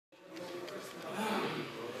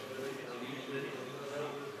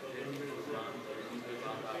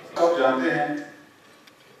जानते हैं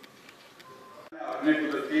अपने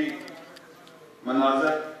कुदरती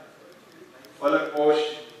मनाजर फलकपोश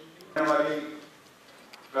वाली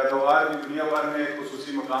पैदावार भी दुनिया भर में एक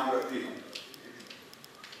खुसूसी मकाम रखती है।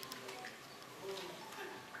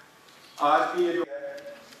 आज की ये जो है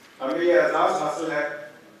हमें ये एहसास हासिल है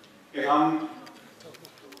कि हम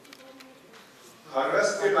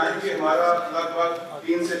हार्वेस्ट के टाइम की हमारा लगभग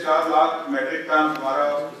 3 से 4 लाख मेट्रिक टन हमारा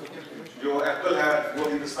जो एप्पल है वो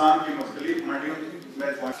हिंदुस्तान की मुख्तलिफ मंडियों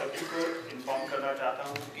में सभी को इन्फॉर्म करना चाहता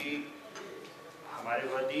हूँ कि हमारे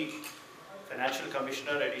वर्दी financial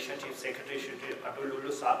commissioner additional chief secretary Shri Abdul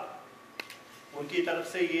लुलु साहब उनकी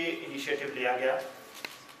तरफ से ये इनिशिएटिव लिया गया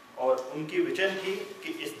और उनकी विजन थी कि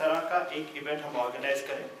इस तरह का एक इवेंट हम ऑर्गेनाइज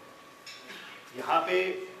करें। यहाँ पे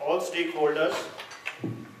all stake holders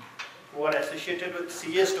who are associated with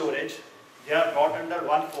CA storage, they are brought under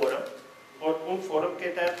one forum और उन फोरम के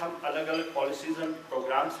तहत हम अलग अलग पॉलिसीज एंड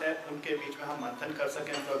प्रोग्राम्स हैं उनके बीच में हम मंथन कर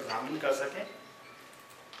सकें, उनको एग्जामिन कर सकें।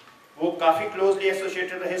 वो काफ़ी क्लोजली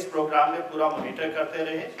एसोसिएटेड रहे इस प्रोग्राम में, पूरा मॉनिटर करते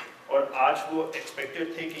रहे और आज वो एक्सपेक्टेड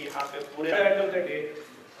थे कि यहाँ पे पूरे एंड ऑफ द डे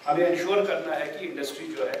हमें इंश्योर करना है कि इंडस्ट्री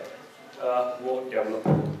जो है वो डेवलप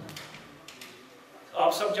हो।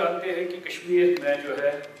 आप सब जानते हैं कि कश्मीर में जो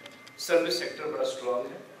है सर्विस सेक्टर बड़ा स्ट्रॉन्ग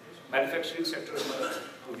है, मैन्युफैक्चरिंग सेक्टर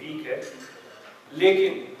वीक है,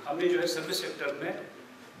 लेकिन हमने जो है सर्विस सेक्टर में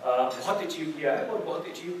बहुत अचीव किया है और बहुत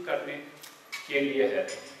अचीव करने के लिए है।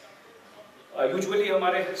 यूजुअली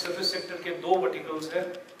हमारे सर्विस सेक्टर के 2 वर्टिकल्स हैं,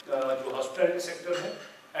 जो हॉस्पिटैलिटी सेक्टर है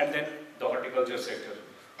and then the horticulture sector.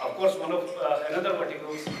 Of course one of another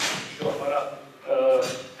verticals जो हमारा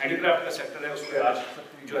हैंडीक्राफ्ट का सेक्टर है उस पर आज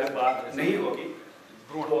जो है बात नहीं होगी।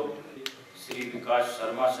 तो श्री विकास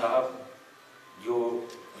शर्मा साहब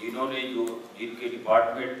जिनके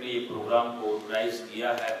डिपार्टमेंट ने ये प्रोग्राम को ऑर्गेनाइज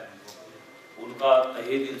किया है, उनका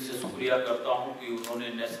तहे दिल से शुक्रिया करता हूं कि उन्होंने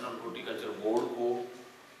नेशनल हॉर्टिकल्चर बोर्ड को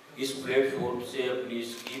इस प्लेटफॉर्म से अपनी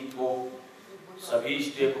स्कीम को सभी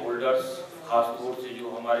स्टेक होल्डर्स, खासतौर से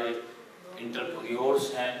जो हमारे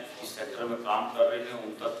इंटरप्रेन्योर्स हैं इस सेक्टर में काम कर रहे हैं,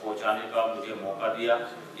 उन तक पहुंचाने का मुझे मौका दिया।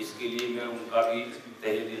 इसके लिए मैं उनका भी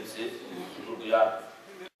तहे दिल से शुक्रिया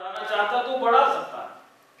करना चाहता तो बढ़ा सकता है,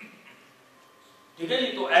 ठीक है जी।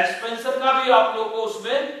 तो एक्सपेंसर का भी आप लोग को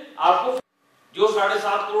उसमें आपको जो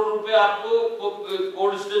 7.5 करोड़ रुपए आपको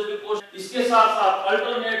कोल्ड स्टोरेज की कोस्ट, इसके साथ साथ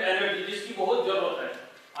अल्टरनेट एनर्जी जिसकी बहुत जरूरत है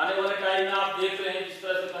आने वाले टाइम में। आप देख रहे हैं जिस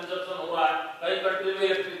तरह से कंजप्शन हो रहा है, कई कंट्री में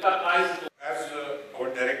इलेक्ट्रिक का price. As our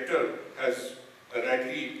director has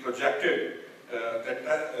rightly projected that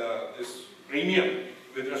this premium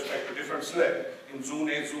with respect to different slab in Zone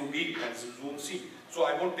A, Zone B and Zone C. So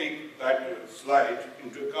I won't take that slide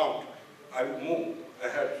into account. I will move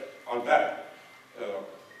ahead on that.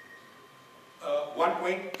 One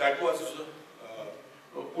point that was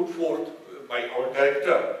put forth by our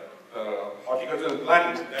director, Horticulture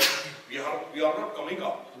Planning, that we are not coming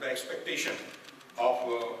up to the expectation of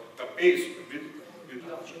the pace with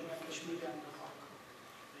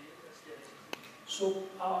So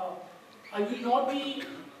I will not be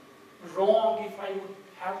wrong if I would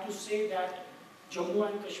have to say that Jammu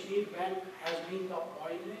and Kashmir Bank has been the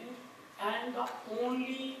pioneer and the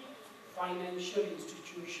only financial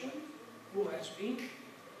institution who has been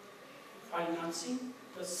financing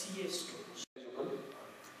the CA stores.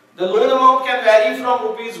 The loan amount can vary from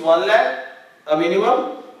rupees 1 lakh, a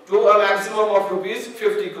minimum, to a maximum of rupees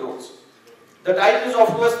 50 crores. The type is of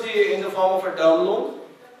course in the form of a term loan.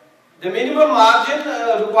 The minimum margin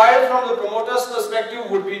required from the promoter's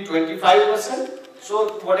perspective would be 25%. So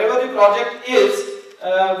whatever the project is,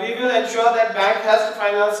 we will ensure that bank has to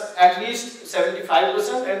finance at least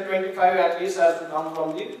 75% and 25% at least has to come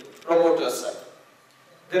from the promoter's side.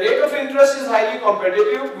 The rate of interest is highly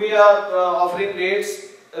competitive. We are offering rates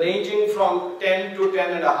ranging from 10 to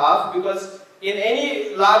 10.5 because in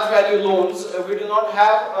any large value loans we do not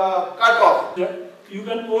have a cut-off. You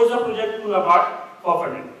can pose a project to NABARD for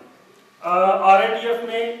funding. RIDF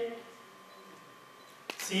में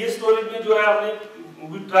CA storage में जो है हमने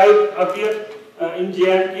we tried earlier in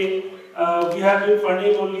J&K we have been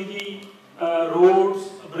funding only the roads,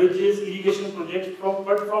 bridges, irrigation projects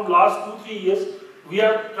but from last 2-3 years we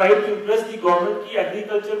have tried to impress the government कि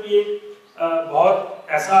agriculture भी एक बहुत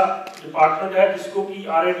ऐसा डिपार्टमेंट है जिसको कि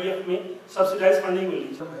RIDF में सब्सिडाइज फंडिंग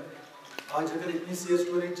मिलनी चाहिए। आज अगर इतनी CA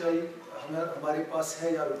स्टोरेज चाहिए हमारे पास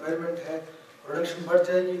है या रिक्वायरमेंट है, प्रोडक्शन बढ़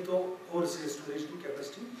जाएगी तो और CA स्टोरेज की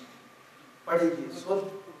कैपेसिटी बढ़ेगी। सो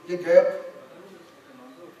ये गैप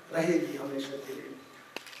रहेगी हमेशा के लिए।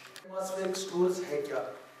 एटमॉस्फेरिक स्टोर्स है क्या?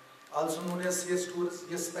 Also known as CA stores.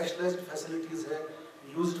 ये स्पेशलाइज्ड फैसिलिटीज है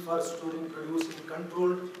used for storing produce in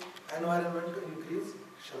controlled environment to increase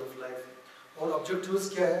shelf life. और ऑब्जेक्टिव्स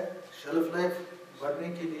क्या है? शेल्फ लाइफ बढ़ने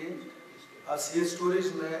के लिए सीएस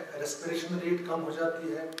स्टोरेज में रेस्पिरेशन रेट कम हो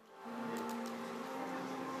जाती है।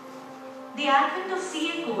 The advent of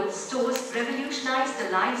CA cold stores revolutionized the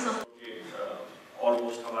lives of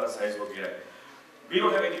almost हमारा size हो गया है. We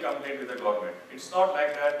don't have any complaint with the government. It's not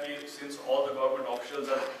like that कि since all the government officials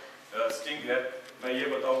are staying here, मैं ये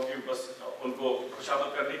बताऊँ कि बस उनको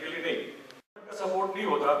खुशामद करने के लिए नहीं. सपोर्ट नहीं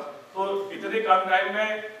होता तो इतने कम टाइम में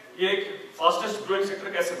ये एक फास्टेस्ट ग्रोइंग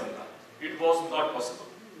सेक्टर कैसे बनता? It was not possible.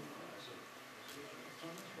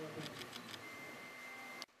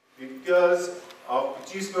 Because आप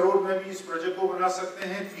 25 करोड़ में भी इस प्रोजेक्ट को बना सकते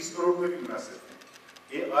हैं, 30 करोड़ में भी बना सकते हैं।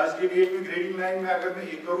 ये आज के डेट में ग्रेडिंग लाइन में अगर मैं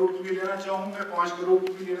 1 करोड़ की भी लेना चाहूँ, मैं 5 करोड़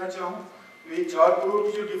की भी लेना चाहूँ, तो ये 4 करोड़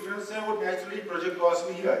की जो डिफरेंस है वो नेचुरली प्रोजेक्ट कॉस्ट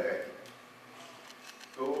में ही आ जाएगी।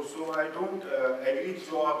 तो सो आई डोंट एग्री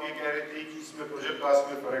जो आप ये कह रहे थे कि इसमें प्रोजेक्ट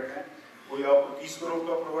कॉस्ट में फर्क है। कोई आपको 30 करोड़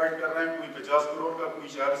का प्रोवाइड कर रहा है, कोई 50 करोड़ का, कोई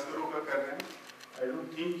 40 करोड़ का कर रहे हैं। आई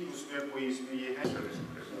डोंट थिंक कि उसमें कोई इसमें ये है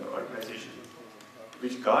organisation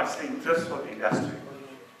which guards the interests of the industry.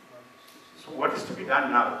 So what is to be done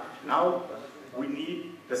now? Now we need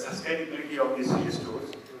the sustainability of these CA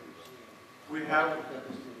stores. We have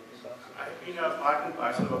been a part and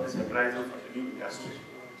parcel of this appraisal for the new industry.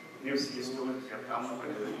 New CA stores have come up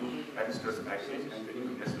under the new administrative package and the new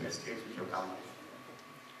industrial estates which have come up.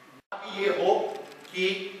 ये हो कि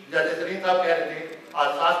जैसे सलीम साहब कह रहे थे आज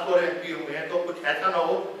 7 crore MP हुए हैं, तो कुछ ऐसा ना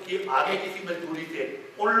हो कि आगे किसी मजबूरी से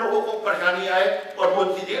उन लोगों को परेशानी आए और वो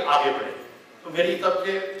चीजें आगे बढ़े। तो मेरी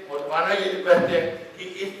सबसे मुझमाना ये रिक्वेस्ट है कि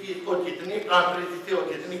इस चीज को जितनी ट्रांसपेरेंसी से और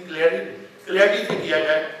जितनी क्लियरिटी से किया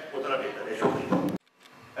जाए उतना बेहतर है। शुक्रिया।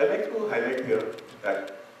 I'd like to highlight here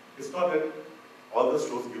that it's not that all the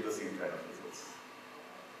stores give the same kind of results.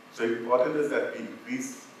 So important is that we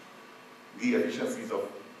increase the efficiencies of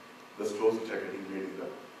the stores which are getting made in the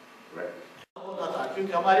right. होता था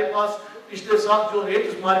क्योंकि हमारे पास पिछले साल जो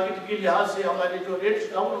rates market के लिहाज से हमारे जो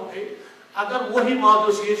रेट्स डाउन हो गए, अगर वही माल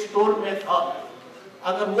जो सीए स्टोर में था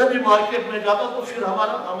अगर वो भी मार्केट में जाता तो फिर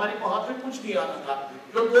हमारे को हाथ में कुछ नहीं आता था।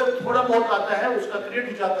 जो थोड़ा बहुत आता है उसका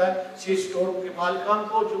क्रेडिट जाता है सीए स्टोर के मालिकान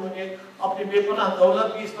को, जिन्होंने अपनी बेपनाह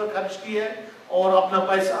दौलत भी इस पर खर्च की है और अपना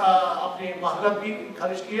पैसा अपनी महारत भी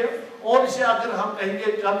खर्च की है। और इसे अगर हम कहेंगे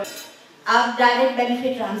आप डायरेक्ट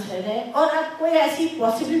बेनिफिट ट्रांसफर है और अब कोई ऐसी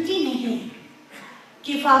पॉसिबिलिटी नहीं है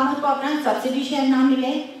कि फार्मर को अपना सब्सिडी शेयर ना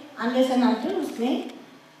मिले अनलेस एंड अनटिल उसने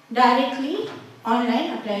डायरेक्टली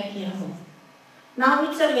ऑनलाइन अप्लाई किया हो। Now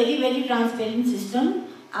it's a very transparent system.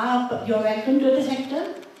 आप you are welcome to the sector,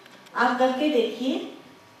 आप करके देखिए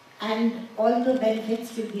and all the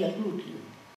benefits will be accrued.